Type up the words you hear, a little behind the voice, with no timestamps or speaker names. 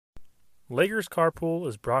Lakers Carpool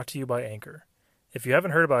is brought to you by Anchor. If you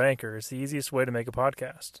haven't heard about Anchor, it's the easiest way to make a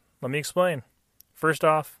podcast. Let me explain. First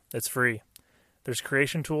off, it's free. There's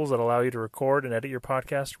creation tools that allow you to record and edit your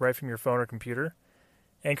podcast right from your phone or computer.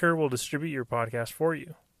 Anchor will distribute your podcast for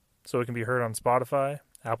you, so it can be heard on Spotify,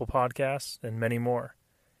 Apple Podcasts, and many more.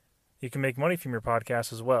 You can make money from your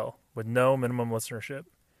podcast as well, with no minimum listenership.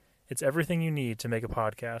 It's everything you need to make a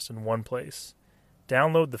podcast in one place.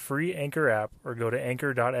 Download the free Anchor app or go to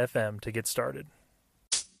anchor.fm to get started.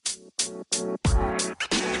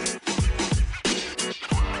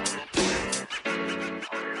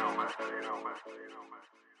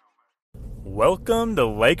 Welcome to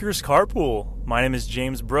Lakers Carpool. My name is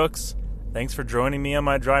James Brooks. Thanks for joining me on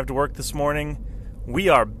my drive to work this morning. We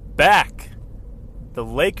are back. The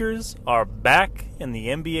Lakers are back in the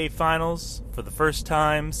NBA Finals for the first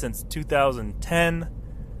time since 2010.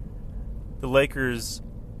 The Lakers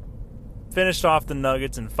finished off the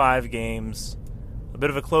Nuggets in 5 games. A bit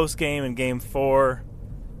of a close game in Game 4.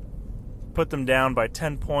 Put them down by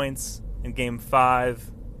 10 points in Game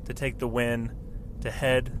 5 to take the win to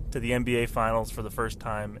head to the NBA Finals for the first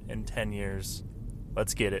time in 10 years.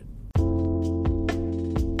 Let's get it.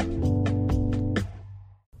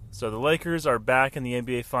 So the Lakers are back in the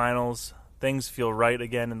NBA Finals. Things feel right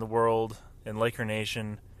again in the world, in Laker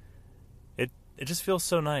Nation. It just feels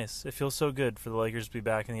so nice. It feels so good for the Lakers to be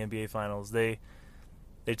back in the NBA Finals. They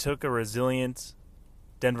took a resilient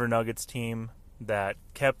Denver Nuggets team that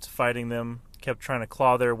kept fighting them, kept trying to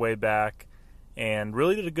claw their way back, and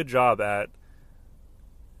really did a good job at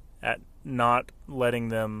not letting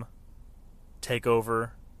them take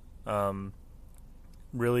over.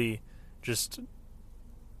 Really just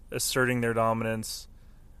asserting their dominance.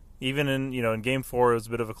 Even in Game 4, it was a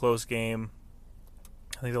bit of a close game.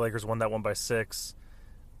 I think the Lakers won that one by 6.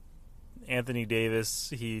 Anthony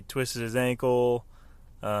Davis, he twisted his ankle.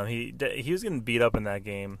 He was getting beat up in that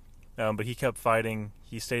game, but he kept fighting.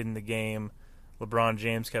 He stayed in the game. LeBron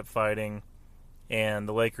James kept fighting, and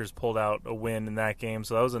the Lakers pulled out a win in that game.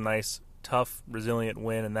 So that was a nice, tough, resilient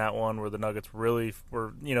win in that one where the Nuggets really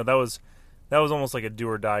were, that was almost like a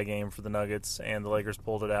do-or-die game for the Nuggets, and the Lakers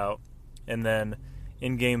pulled it out. And then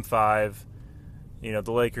in Game 5, the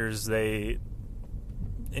Lakers,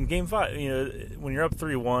 in Game 5, when you're up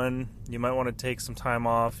 3-1, you might want to take some time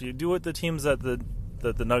off. You do what the teams that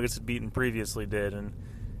the Nuggets had beaten previously did,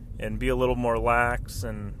 and be a little more lax,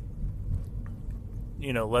 and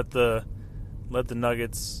let the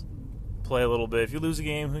Nuggets play a little bit. If you lose a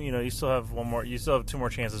game, you still have 2 more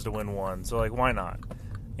chances to win one. So why not?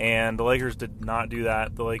 And the Lakers did not do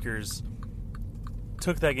that. The Lakers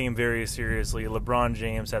took that game very seriously. LeBron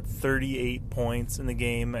James had 38 points in the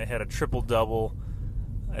game. He had a triple-double.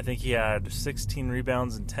 I think he had 16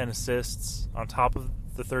 rebounds and 10 assists on top of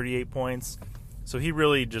the 38 points. So he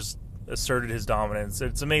really just asserted his dominance.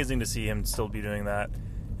 It's amazing to see him still be doing that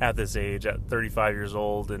at this age, at 35 years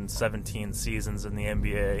old and 17 seasons in the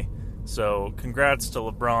NBA. So congrats to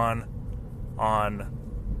LeBron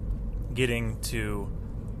on getting to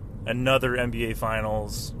another NBA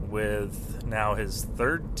Finals with now his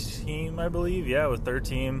third team, I believe. Yeah, with third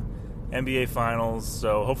team NBA Finals.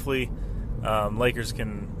 So hopefully Lakers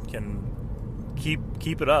can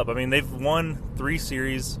keep it up. I mean, they've won 3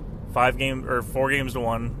 series, 4 games to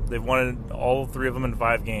 1. They've won all 3 of them in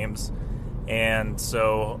 5 games, and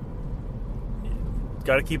so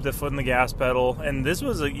got to keep the foot in the gas pedal. And this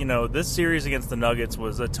was this series against the Nuggets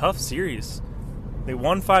was a tough series. They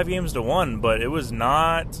won 5 games to 1, but it was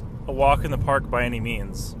not a walk in the park by any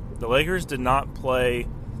means. The Lakers did not play.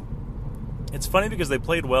 It's funny because they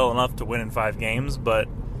played well enough to win in 5 games, but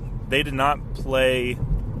they did not play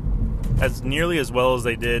as nearly as well as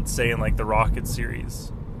they did, say, in the Rockets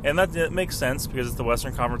series. And that makes sense because it's the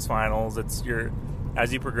Western Conference Finals. As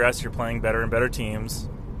you progress, you're playing better and better teams,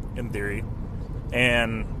 in theory.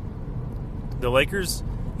 And the Lakers,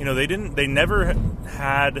 they never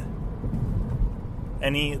had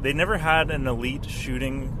an elite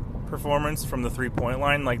shooting performance from the 3-point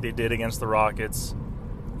line like they did against the Rockets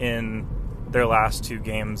in their last 2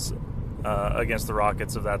 games against the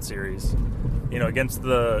Rockets of that series. Against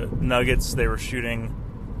the Nuggets, they were shooting,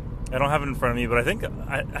 I don't have it in front of me, but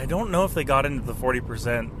I don't know if they got into the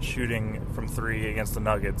 40% shooting from 3 against the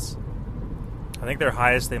Nuggets. I think their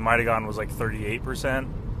highest they might have gotten was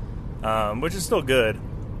 38%, which is still good,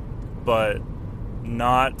 but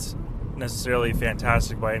not necessarily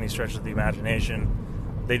fantastic by any stretch of the imagination.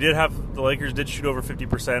 The Lakers did shoot over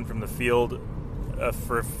 50% from the field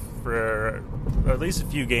for at least a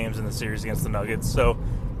few games in the series against the Nuggets. So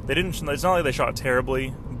it's not like they shot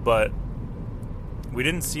terribly, but we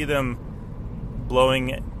didn't see them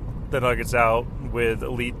blowing the Nuggets out with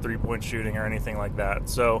elite three-point shooting or anything like that.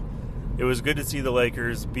 So it was good to see the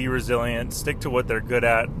Lakers be resilient, stick to what they're good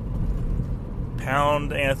at,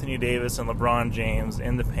 pound Anthony Davis and LeBron James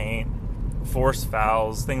in the paint, force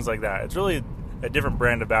fouls, things like that. It's really a different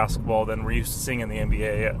brand of basketball than we're used to seeing in the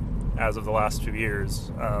NBA as of the last few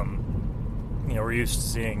years. We're used to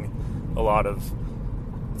seeing a lot of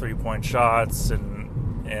three-point shots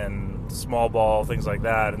and small ball, things like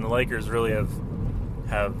that. And the Lakers really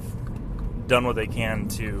have done what they can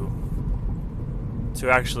to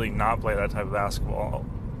actually not play that type of basketball.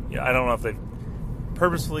 Yeah, I don't know if they've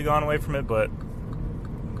purposefully gone away from it, but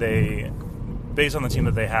they, based on the team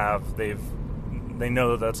that they have, they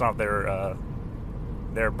know that that's not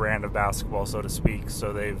their brand of basketball, so to speak.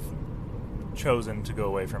 So they've chosen to go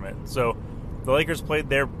away from it. So the Lakers played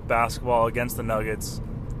their basketball against the Nuggets.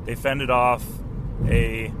 They fended off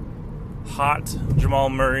a hot Jamal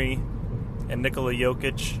Murray and Nikola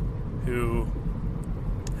Jokic, who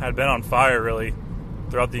had been on fire really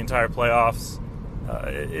throughout the entire playoffs.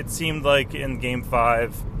 It seemed like in Game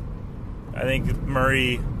 5, I think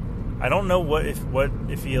Murray, I don't know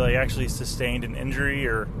if he like actually sustained an injury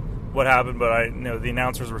or what happened, but I know the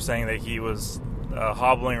announcers were saying that he was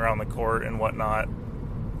hobbling around the court and whatnot.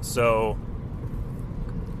 So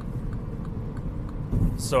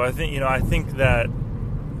I think that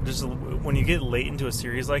just when you get late into a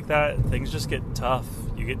series like that, things just get tough.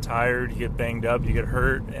 You get tired, you get banged up, you get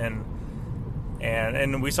hurt, and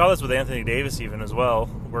we saw this with Anthony Davis even as well,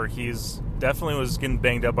 where he's definitely was getting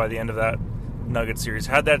banged up by the end of that Nuggets series.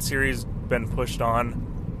 Had that series been pushed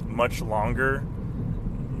on much longer,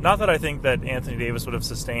 not that I think that Anthony Davis would have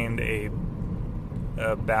sustained a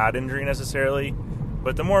bad injury necessarily,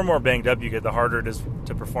 but the more and more banged up you get, the harder it is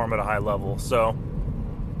to perform at a high level. So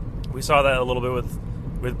we saw that a little bit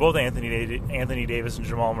with both Anthony Davis and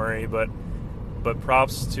Jamal Murray, but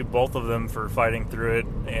props to both of them for fighting through it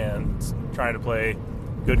and trying to play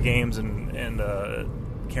good games and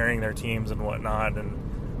carrying their teams and whatnot.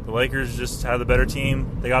 And the Lakers just had the better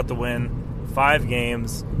team. They got the win, 5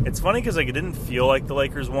 games. It's funny because it didn't feel like the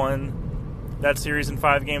Lakers won that series in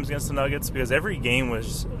 5 games against the Nuggets, because every game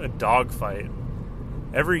was a dogfight.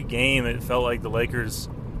 Every game it felt like the Lakers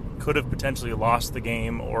could have potentially lost the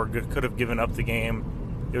game or could have given up the game.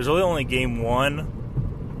 It was really only Game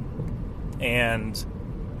 1, and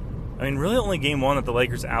I mean really only Game 1 that the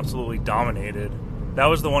Lakers absolutely dominated. That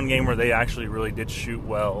was the one game where they actually really did shoot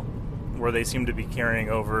well, where they seemed to be carrying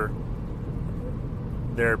over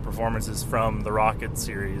their performances from the Rockets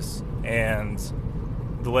series. And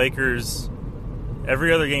the Lakers,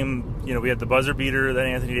 every other game, we had the buzzer beater that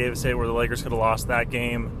Anthony Davis hit where the Lakers could have lost that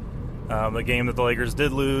game. A game that the Lakers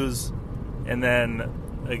did lose, and then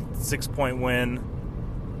a 6-point win.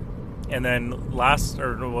 And then it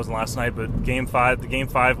wasn't last night, but the Game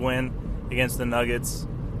 5 win against the Nuggets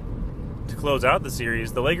to close out the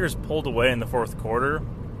series. The Lakers pulled away in the fourth quarter,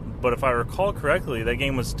 but if I recall correctly, that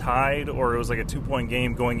game was tied, or it was like a 2-point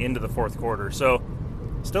game going into the fourth quarter. So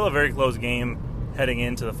still a very close game heading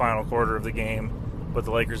into the final quarter of the game, but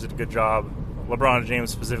the Lakers did a good job. LeBron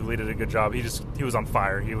James specifically did a good job. He was on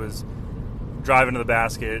fire. He was driving to the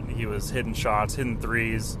basket. He was hitting shots, hitting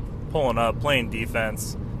threes, pulling up, playing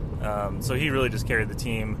defense. So he really just carried the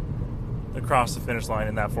team across the finish line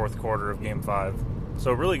in that fourth quarter of Game 5.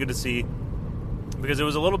 So really good to see, because it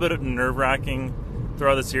was a little bit nerve-wracking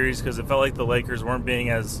throughout the series, because it felt like the Lakers weren't being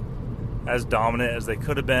as dominant as they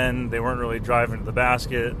could have been. They weren't really driving to the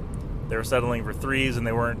basket. They were settling for threes, and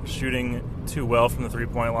they weren't shooting too well from the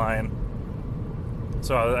three-point line.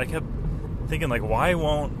 So I kept thinking, like, why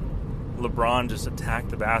won't LeBron just attack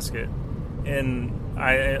the basket? And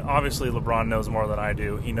obviously LeBron knows more than I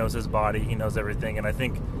do. He knows his body. He knows everything. And I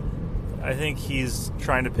think he's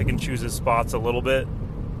trying to pick and choose his spots a little bit,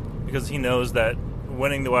 because he knows that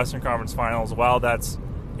winning the Western Conference Finals, while that's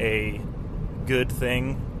a good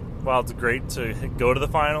thing, while it's great to go to the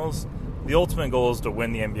finals, the ultimate goal is to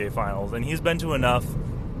win the NBA Finals. And he's been to enough,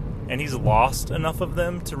 and he's lost enough of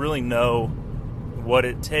them to really know what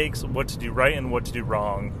it takes, what to do right and what to do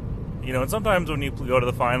wrong. And sometimes when you go to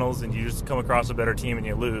the finals and you just come across a better team and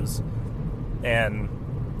you lose. And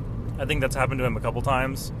I think that's happened to him a couple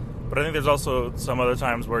times. But I think there's also some other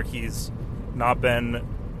times where he's not been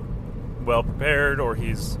well prepared, or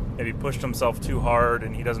he's maybe pushed himself too hard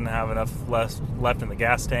and he doesn't have enough left in the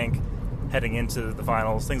gas tank heading into the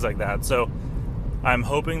finals, things like that. So I'm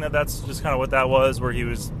hoping that that's just kind of what that was, where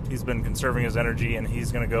he's been conserving his energy and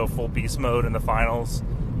he's going to go full beast mode in the finals.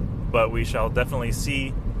 But we shall definitely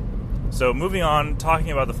see. So moving on,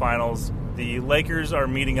 talking about the finals, the Lakers are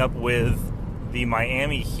meeting up with the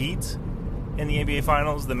Miami Heat in the NBA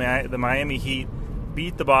Finals. The Miami Heat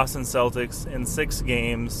beat the Boston Celtics in 6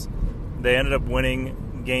 games. They ended up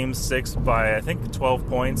winning Game 6 by, I think, 12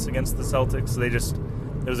 points against the Celtics. So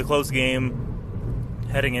it was a close game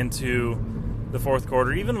heading into the fourth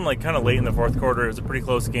quarter. Even like kind of late in the fourth quarter, it was a pretty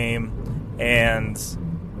close game, and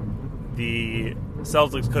the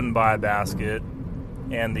Celtics couldn't buy a basket,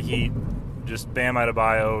 and the Heat, just Bam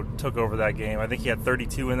Adebayo took over that game. I think he had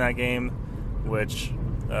 32 in that game, which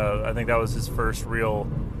I think that was his first real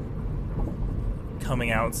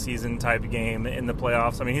coming out season type game in the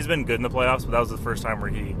playoffs. I mean, he's been good in the playoffs, but that was the first time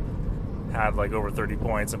where he had like over 30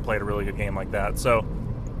 points and played a really good game like that. So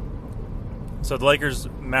the Lakers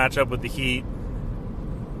match up with the Heat,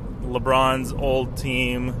 LeBron's old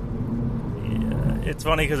team. It's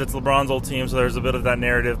funny because it's LeBron's old team, so there's a bit of that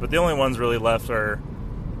narrative, but the only ones really left are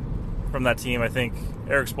from that team. I think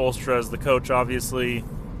Eric Spoelstra is the coach, obviously.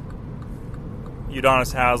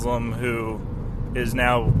 Udonis Haslem, who is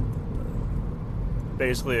now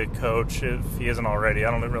basically a coach, if he isn't already.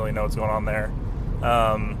 I don't really know what's going on there.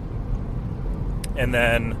 And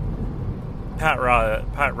then Pat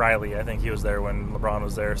Riley, I think he was there when LeBron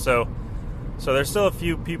was there. So there's still a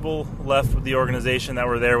few people left with the organization that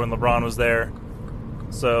were there when LeBron was there.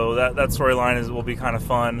 So that storyline will be kind of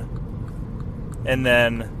fun. And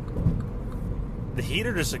then the Heat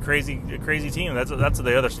are just a crazy team. That's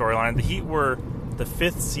the other storyline. The Heat were the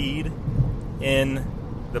 5th seed in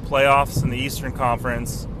the playoffs in the Eastern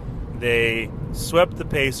Conference. They swept the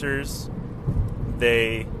Pacers.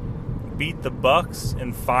 They beat the Bucks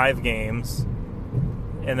in 5 games,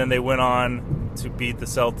 and then they went on to beat the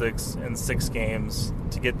Celtics in 6 games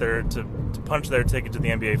to get to punch their ticket to the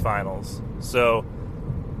NBA Finals. So,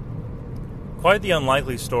 quite the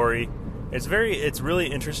unlikely story. It's really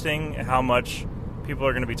interesting how much people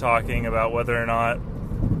are going to be talking about whether or not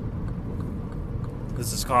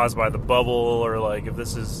this is caused by the bubble, or like if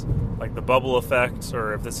this is like the bubble effect,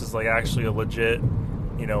 or if this is like actually a legit,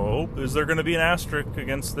 is there going to be an asterisk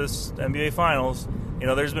against this NBA Finals?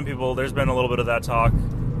 There's been a little bit of that talk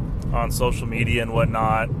on social media and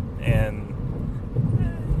whatnot, and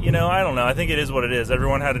I don't know. I think it is what it is.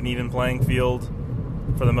 Everyone had an even playing field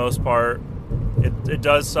for the most part. It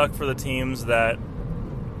does suck for the teams that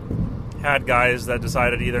had guys that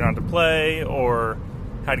decided either not to play, or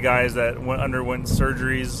had guys that underwent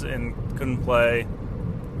surgeries and couldn't play,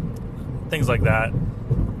 things like that.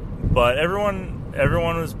 But everyone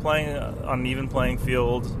was playing on an even playing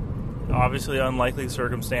field. Obviously, unlikely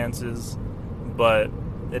circumstances, but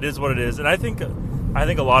it is what it is. And I think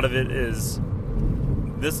a lot of it is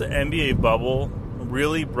this NBA bubble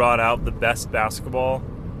really brought out the best basketball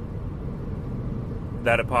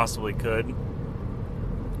that it possibly could,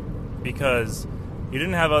 because you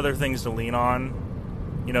didn't have other things to lean on.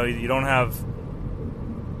 You don't have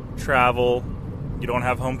travel, you don't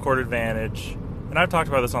have home court advantage, and I've talked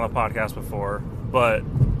about this on the podcast before, but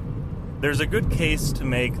there's a good case to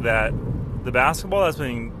make that the basketball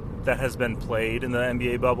that has been played in the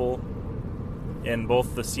NBA bubble, in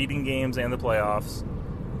both the seeding games and the playoffs,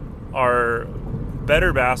 are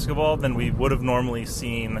better basketball than we would have normally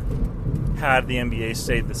seen had the NBA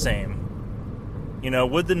stayed the same.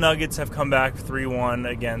 Would the Nuggets have come back 3-1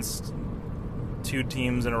 against 2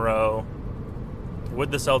 teams in a row? Would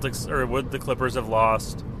the Celtics or would the Clippers have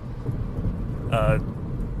lost,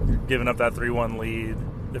 giving up that 3-1 lead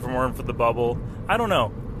if it weren't for the bubble? I don't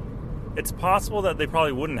know. It's possible that they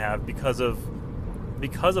probably wouldn't have because of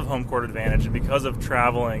home court advantage and because of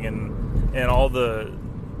traveling and all the,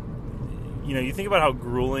 you think about how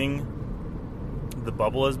grueling the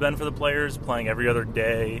bubble has been for the players, playing every other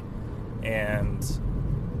day and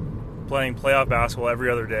playing playoff basketball every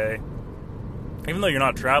other day. Even though you're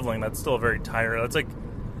not traveling, that's still very tiring. That's like,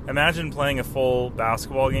 imagine playing a full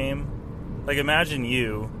basketball game. Like, imagine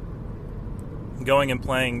you going and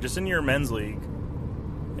playing just in your men's league,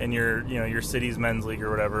 in your city's men's league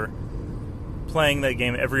or whatever, playing that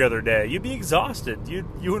game every other day. You'd be exhausted. You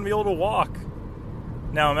wouldn't be able to walk.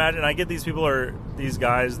 Now imagine, I get these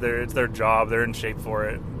guys, it's their job, they're in shape for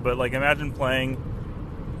it. But like, imagine playing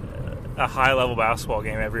a high level basketball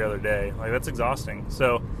game every other day. Like, that's exhausting.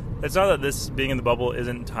 So it's not that this being in the bubble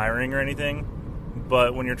isn't tiring or anything,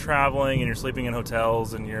 but when you're traveling and you're sleeping in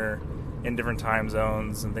hotels and you're in different time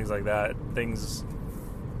zones and things like that, things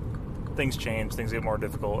change, things get more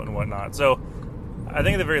difficult and whatnot. So I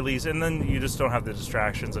think at the very least, and then you just don't have the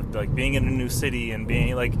distractions of like being in a new city and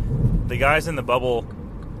being like, the guys in the bubble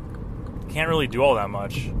can't really do all that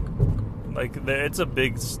much. Like, it's a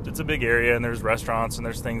big area, and there's restaurants and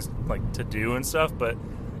there's things like to do and stuff, but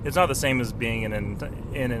it's not the same as being in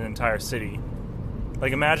an entire city.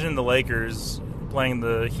 Like, imagine the Lakers playing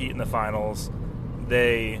the Heat in the finals.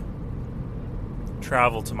 They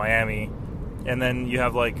travel to Miami, and then you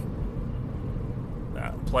have like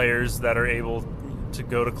players that are able to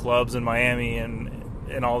go to clubs in Miami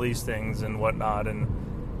and all these things and whatnot, and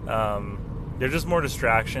there's just more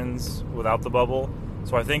distractions without the bubble.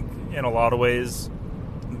 So I think in a lot of ways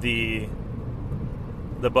the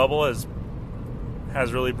bubble has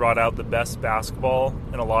really brought out the best basketball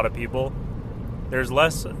in a lot of people.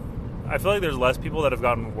 I feel like there's less people that have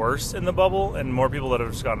gotten worse in the bubble and more people that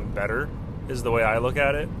have just gotten better, is the way I look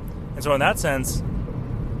at it. And so in that sense,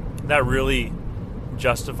 that really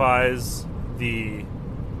justifies that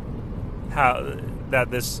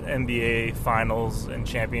this NBA Finals and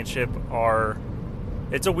championship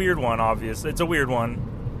it's a weird one, obviously. It's a weird one.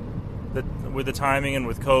 With the timing and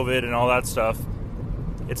with COVID and all that stuff,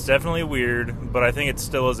 it's definitely weird, but I think it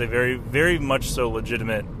still is a very, very much so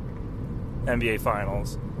legitimate NBA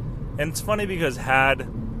Finals. And it's funny because had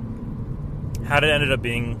it ended up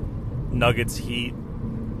being Nuggets Heat,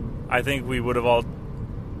 I think we would have all,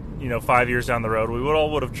 5 years down the road, we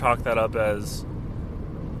would have chalked that up as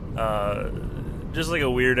just like a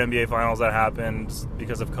weird NBA Finals that happened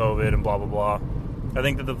because of COVID and blah, blah, blah. I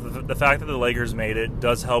think that the fact that the Lakers made it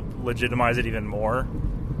does help legitimize it even more.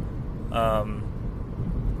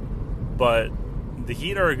 But the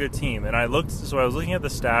Heat are a good team, and I was looking at the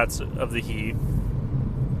stats of the Heat.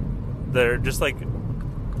 They're just like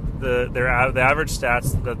the average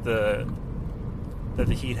stats that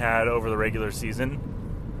the Heat had over the regular season,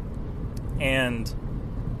 and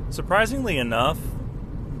surprisingly enough,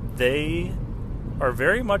 they are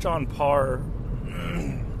very much on par.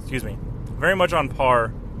 Excuse me, very much on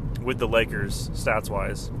par with the Lakers stats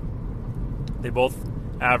wise. They both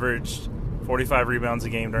averaged 45 rebounds a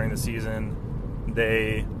game during the season.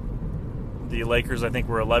 The Lakers, I think,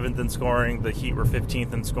 were 11th in scoring. The Heat were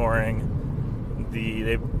 15th in scoring.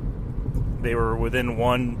 They were within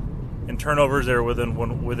one in turnovers. They were within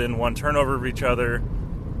one turnover of each other.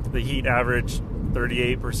 The Heat averaged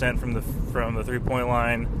 38% from the 3-point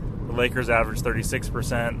line. The Lakers averaged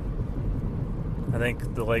 36%. I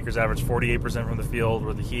think the Lakers averaged 48% from the field,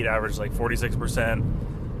 where the Heat averaged like 46%.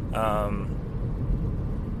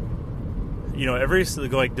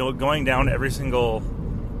 Going down every single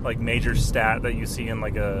like major stat that you see in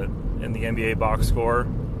in the NBA box score,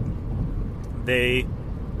 the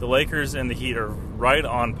Lakers and the Heat are right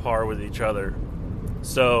on par with each other.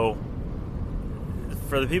 So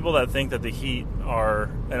for the people that think that the Heat are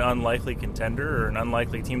an unlikely contender or an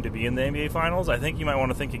unlikely team to be in the NBA Finals, I think you might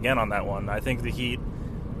want to think again on that one. I think the Heat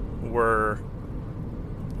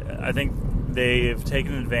they've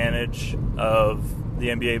taken advantage of the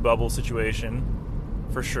NBA bubble situation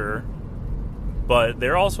for sure, but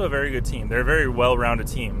they're also a very good team. They're a very well-rounded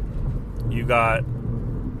team. You got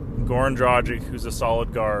Goran Dragic, who's a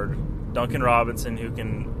solid guard, Duncan Robinson, who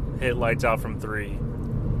can hit lights out from three,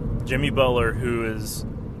 Jimmy Butler, who is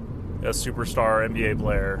a superstar NBA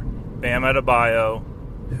player, Bam Adebayo,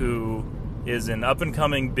 who is an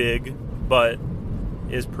up-and-coming big, but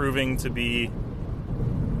is proving to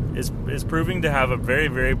have a very,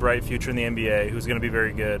 very bright future in the NBA, who's going to be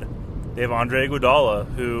very good. They have Andre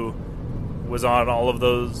Iguodala, who was on all of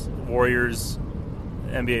those Warriors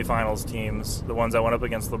NBA Finals teams, the ones that went up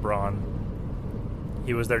against LeBron.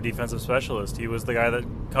 He was their defensive specialist. He was the guy that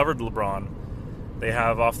covered LeBron. They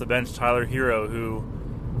have off the bench Tyler Hero, who,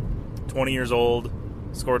 20 years old,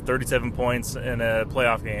 scored 37 points in a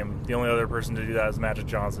playoff game. The only other person to do that is Magic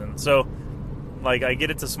Johnson. So, I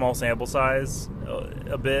get it's a small sample size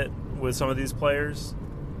a bit with some of these players.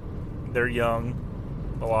 They're young,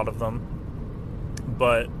 a lot of them.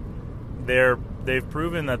 But they've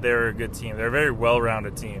proven that they're a good team. They're a very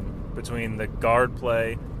well-rounded team between the guard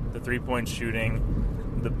play, the three-point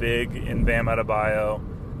shooting, the big in Bam Adebayo,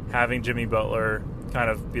 having Jimmy Butler kind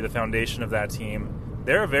of be the foundation of that team.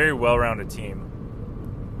 They're a very well-rounded team.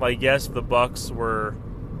 Yes, the Bucks were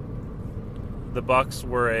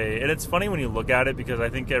and it's funny when you look at it, because I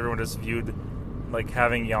think everyone just viewed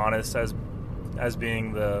having Giannis as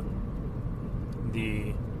being the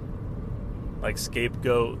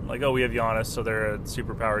scapegoat, oh, we have Giannis, so they're a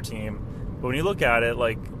superpower team. But when you look at it,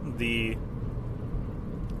 the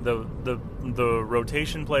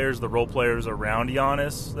rotation players, the role players around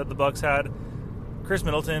Giannis that the Bucks had, Chris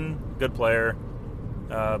Middleton, good player.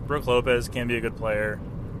 Brook Lopez can be a good player.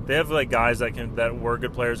 They have guys that were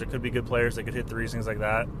good players, that could be good players, that could hit threes, things like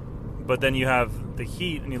that. But then you have the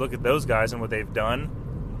Heat, and you look at those guys and what they've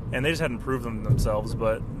done, and they just hadn't proved themselves,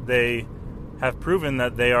 but they have proven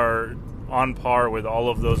that they are on par with all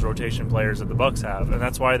of those rotation players that the Bucks have, and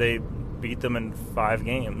that's why they beat them in 5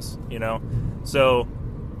 games. So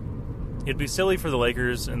it'd be silly for the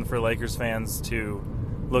Lakers and for Lakers fans to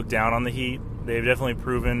look down on the Heat they've definitely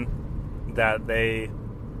proven that they've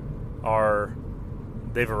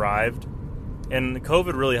arrived. And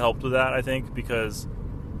COVID really helped with that, I think, because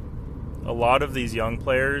a lot of these young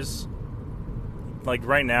players, like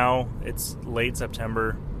right now, it's late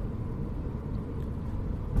September,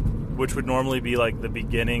 which would normally be like the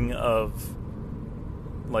beginning of,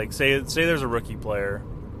 like, say there's a rookie player,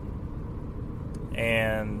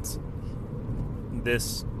 and the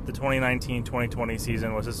 2019-2020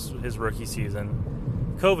 season was his rookie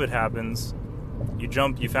season. COVID happens.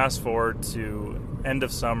 You fast forward to end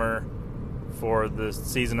of summer for the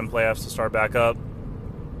season and playoffs to start back up,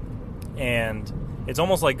 and it's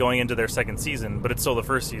almost like going into their second season, but it's still the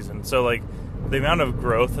first season. So, like, the amount of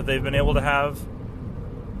growth that they've been able to have,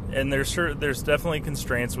 and there's definitely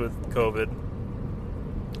constraints with COVID,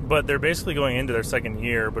 but they're basically going into their second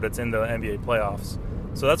year, but it's in the NBA playoffs.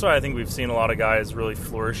 So that's why I think we've seen a lot of guys really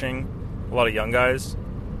flourishing, a lot of young guys.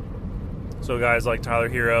 So guys like Tyler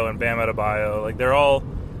Hero and Bam Adebayo, like they're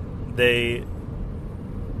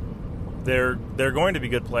going to be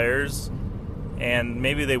good players, and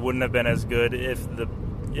maybe they wouldn't have been as good if the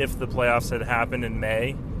playoffs had happened in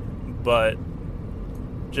May, but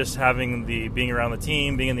just being around the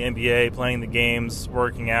team, being in the NBA, playing the games,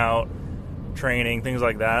 working out, training, things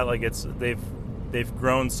like that, like they've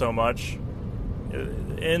grown so much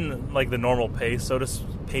in like the normal pace, so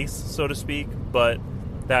to speak, but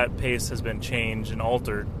that pace has been changed and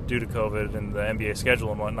altered due to COVID and the NBA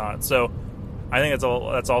schedule and whatnot. So I think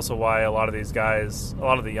that's also why a lot of these guys, a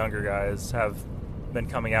lot of the younger guys, have been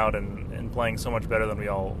coming out and playing so much better than we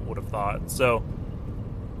all would have thought. So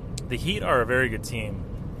the Heat are a very good team.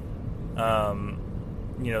 But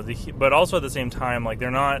also at the same time, like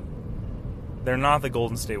they're not the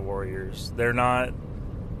Golden State Warriors. They're not.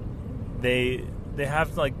 They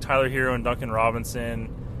have like Tyler Hero and Duncan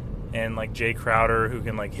Robinson and like Jay Crowder who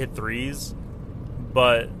can like hit threes,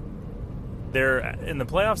 but they're in the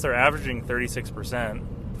playoffs. They're averaging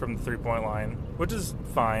 36% from the 3-point line, which is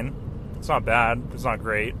fine. It's not bad. It's not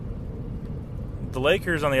great. The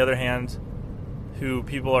Lakers, on the other hand, who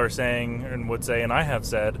people are saying and would say, and I have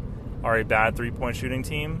said, are a bad 3-point shooting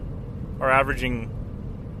team, are averaging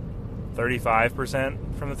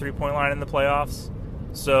 35% from the 3-point line in the playoffs.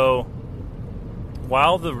 So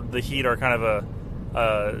while the Heat are kind of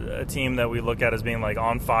a team that we look at as being like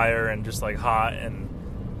on fire and just like hot and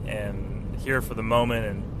here for the moment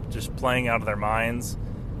and just playing out of their minds,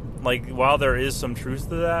 like while there is some truth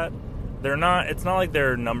to that, it's not like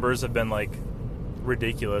their numbers have been like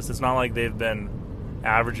ridiculous. It's not like they've been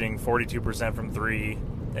averaging 42% from three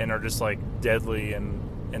and are just like deadly and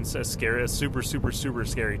scary, a super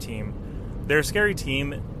scary team. They're a scary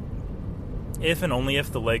team if and only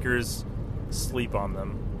if the Lakers sleep on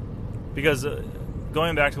them. Because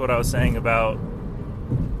going back to what I was saying about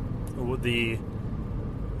the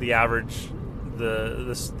average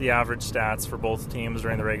stats for both teams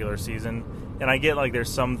during the regular season, and I get like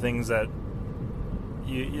there's some things that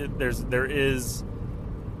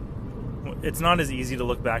it's not as easy to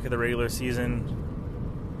look back at the regular season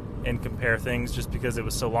and compare things just because it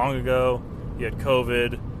was so long ago. You had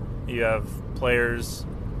COVID, you have players,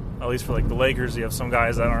 at least for like the Lakers, you have some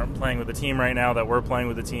guys that aren't playing with the team right now that were playing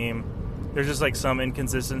with the team. There's just like some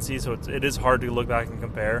inconsistency, so it is hard to look back and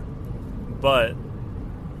compare. But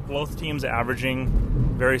both teams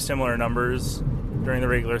averaging very similar numbers during the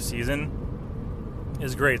regular season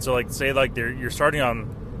is great. So like say like you're starting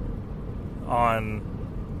on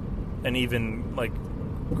an even like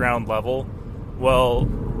ground level. Well,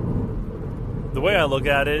 the way I look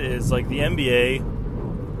at it is like the NBA,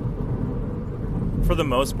 for the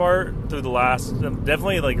most part, through the last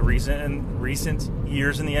definitely like recent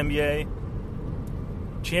years in the NBA,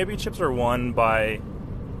 championships are won by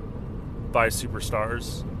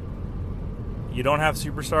superstars. You don't have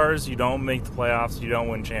superstars, you don't make the playoffs, you don't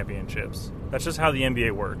win championships. That's just how the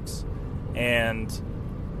NBA works. And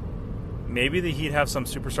maybe the Heat have some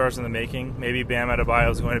superstars in the making. Maybe Bam Adebayo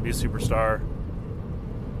is going to be a superstar.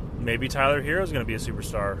 Maybe Tyler Hero is going to be a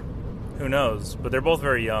superstar. Who knows? But they're both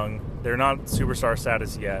very young. They're not superstar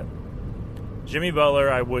status yet. Jimmy Butler,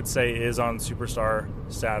 I would say, is on superstar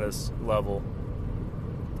status level.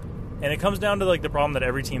 And it comes down to like the problem that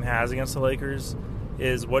every team has against the Lakers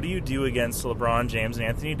is what do you do against LeBron James and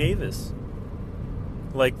Anthony Davis?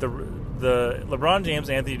 Like the LeBron James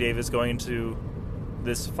and Anthony Davis going into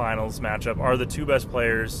this finals matchup are the two best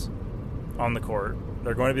players on the court.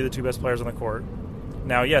 They're going to be the two best players on the court.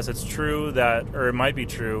 Now, yes, it's true that, or it might be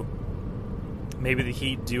true, maybe the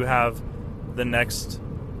Heat do have the next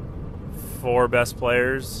four best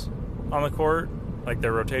players on the court, like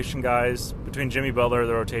their rotation guys. Between Jimmy Butler,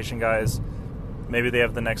 the rotation guys, maybe they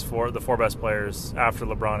have the four best players after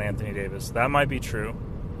LeBron and Anthony Davis. That might be true.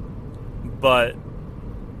 But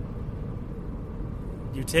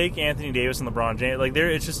you take Anthony Davis and LeBron James, like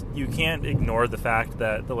it's just, you can't ignore the fact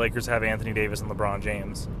that the Lakers have Anthony Davis and LeBron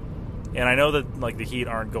James. And I know that like the Heat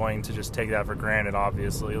aren't going to just take that for granted,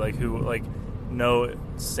 obviously. No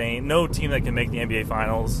team that can make the NBA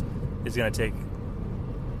Finals is going to take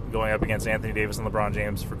going up against Anthony Davis and LeBron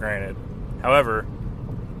James for granted. However,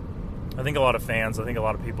 I think a lot of fans, a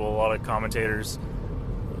lot of people, a lot of commentators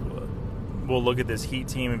will look at this Heat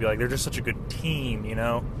team and be like, they're just such a good team, you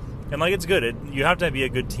know? And like, it's good. You have to be a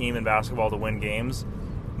good team in basketball to win games.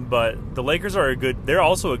 But the Lakers they're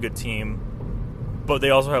also a good team, but they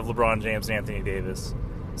also have LeBron James and Anthony Davis.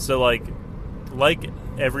 So like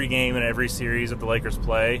every game and every series that the Lakers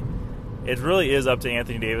play, it really is up to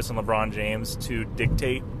Anthony Davis and LeBron James to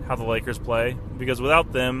dictate how the Lakers play, because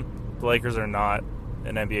without them, the Lakers are not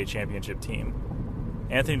an NBA championship team.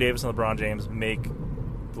 Anthony Davis and LeBron James make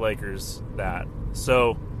the Lakers that.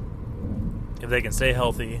 So if they can stay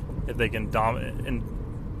healthy, if they can dominate and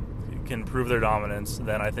can prove their dominance,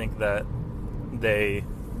 then I think that they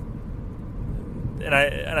and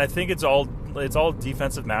I think it's all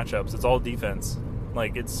defensive matchups. It's all defense.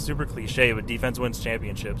 Like, it's super cliche, but defense wins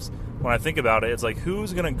championships. When I think about it, it's like,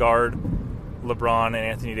 who's going to guard LeBron and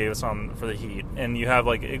Anthony Davis for the Heat? And you have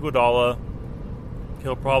like Iguodala.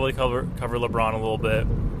 He'll probably cover LeBron a little bit.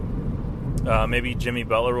 Maybe Jimmy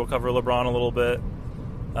Butler will cover LeBron a little bit.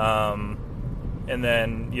 And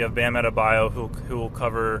then you have Bam Adebayo who will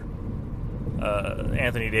cover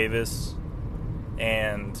Anthony Davis.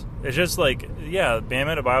 And it's just like, yeah, Bam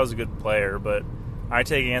Adebayo is a good player, but I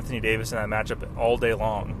take Anthony Davis in that matchup all day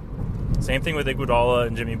long. Same thing with Iguodala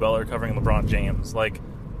and Jimmy Butler covering LeBron James. Like,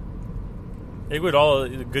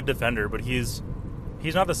 Iguodala is a good defender, but he's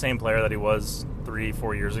not the same player that he was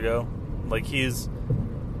 3-4 years ago. Like, he's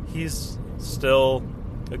still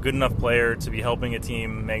a good enough player to be helping a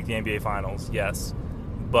team make the NBA Finals, yes.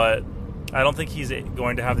 But I don't think he's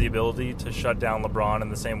going to have the ability to shut down LeBron in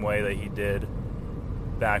the same way that he did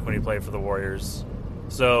back when he played for the Warriors.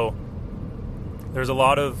 So there's a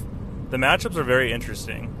lot of... The matchups are very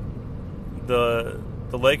interesting. The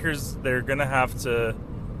Lakers, they're going to have to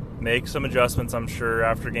make some adjustments, I'm sure,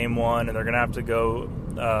 after Game 1, and they're going to have to go...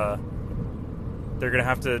 they're going to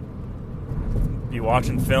have to be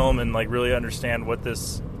watching film and like really understand what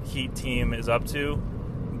this Heat team is up to.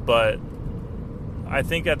 But I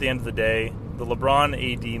think at the end of the day, the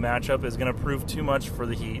LeBron-AD matchup is going to prove too much for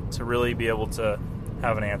the Heat to really be able to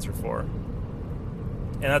have an answer for.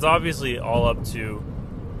 And that's obviously all up to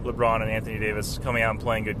LeBron and Anthony Davis coming out and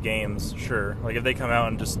playing good games, sure. Like, if they come out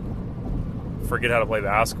and just forget how to play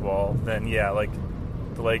basketball, then yeah, like,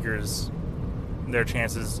 the Lakers, their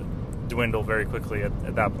chances dwindle very quickly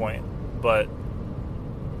at that point. But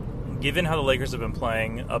given how the Lakers have been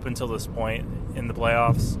playing up until this point in the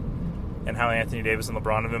playoffs, and how Anthony Davis and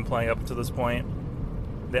LeBron have been playing up until this point,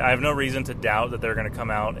 I have no reason to doubt that they're going to come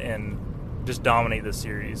out and just dominate this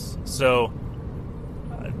series. So,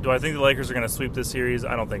 do I think the Lakers are going to sweep this series?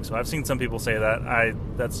 I don't think so. I've seen some people say that.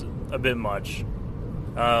 That's a bit much.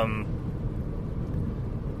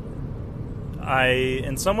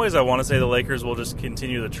 In some ways, I want to say the Lakers will just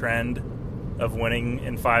continue the trend of winning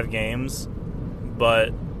in 5 games,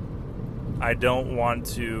 but I don't want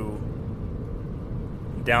to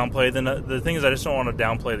downplay the thing is, I just don't want to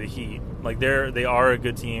downplay the Heat. Like, they are a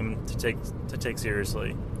good team to take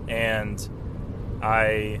seriously, and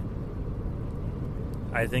I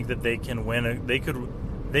think that they can win. They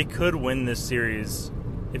could win this series.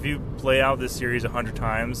 If you play out this series 100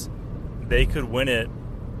 times, they could win it.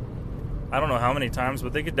 I don't know how many times,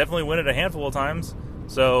 but they could definitely win it a handful of times.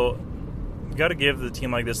 So, you got to give the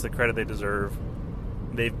team like this the credit they deserve.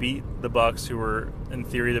 They've beat the Bucks, who were in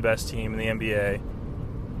theory the best team in the NBA.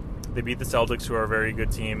 They beat the Celtics, who are a very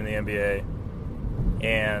good team in the NBA.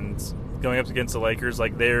 And going up against the Lakers,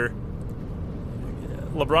 like, LeBron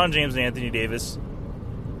James and Anthony Davis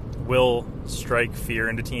will strike fear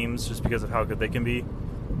into teams just because of how good they can be.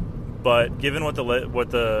 But given what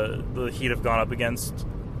the Heat have gone up against,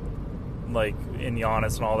 like in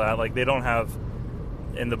Giannis and all that, like, they don't have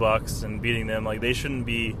in the Bucks and beating them, like, they shouldn't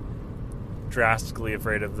be drastically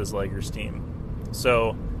afraid of this Lakers team.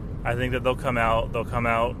 So I think that they'll come out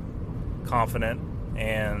confident,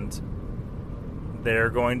 and they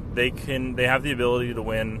have the ability to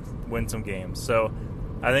win some games. So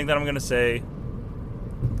I think that I'm going to say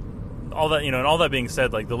all that, and all that being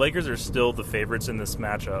said, like, the Lakers are still the favorites in this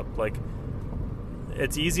matchup. Like,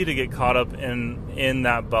 it's easy to get caught up in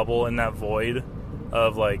that bubble, in that void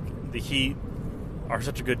of, like, the Heat are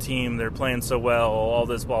such a good team, they're playing so well, all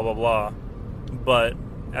this blah blah blah. But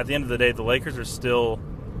at the end of the day, the Lakers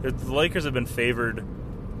have been favored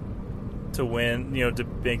to win, to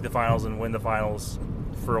make the finals and win the finals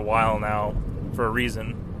for a while now, for a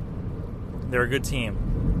reason. They're a good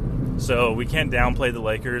team. So we can't downplay the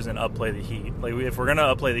Lakers and upplay the Heat. Like, if we're going to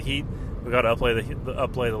upplay the Heat, we got to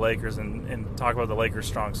upplay the Lakers and talk about the Lakers'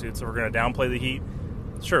 strong suits. So we're going to downplay the Heat.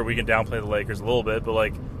 Sure, we can downplay the Lakers a little bit, but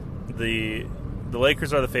like the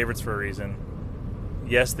Lakers are the favorites for a reason.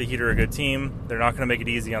 Yes, the Heat are a good team. They're not going to make it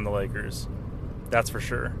easy on the Lakers. That's for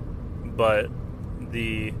sure. But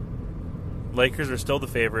the Lakers are still the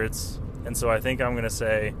favorites, and so I think I'm going to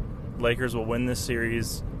say Lakers will win this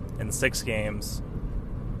series in 6 games.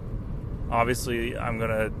 Obviously,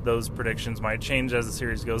 those predictions might change as the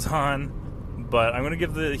series goes on, but I'm going to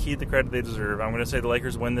give the Heat the credit they deserve. I'm going to say the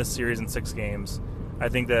Lakers win this series in 6 games. I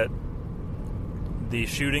think that the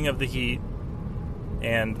shooting of the Heat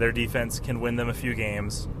and their defense can win them a few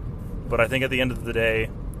games, but I think at the end of the day,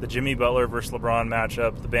 the Jimmy Butler versus LeBron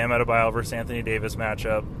matchup, the Bam Adebayo versus Anthony Davis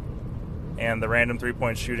matchup, and the random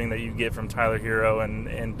 3-point shooting that you get from Tyler Hero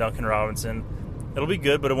and Duncan Robinson, it'll be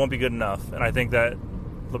good, but it won't be good enough. And I think that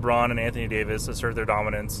LeBron and Anthony Davis assert their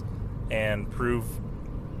dominance and prove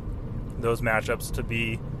those matchups to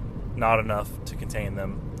be not enough to contain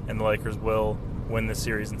them, and the Lakers will win this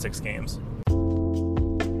series in 6 games.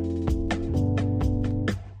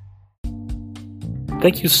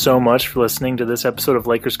 Thank you so much for listening to this episode of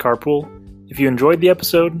Lakers Carpool. If you enjoyed the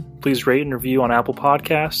episode, please rate and review on Apple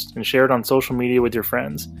Podcasts and share it on social media with your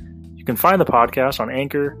friends. You can find the podcast on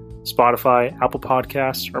Anchor, Spotify, Apple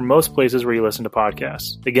Podcasts, or most places where you listen to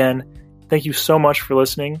podcasts. Again, thank you so much for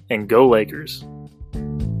listening, and go Lakers.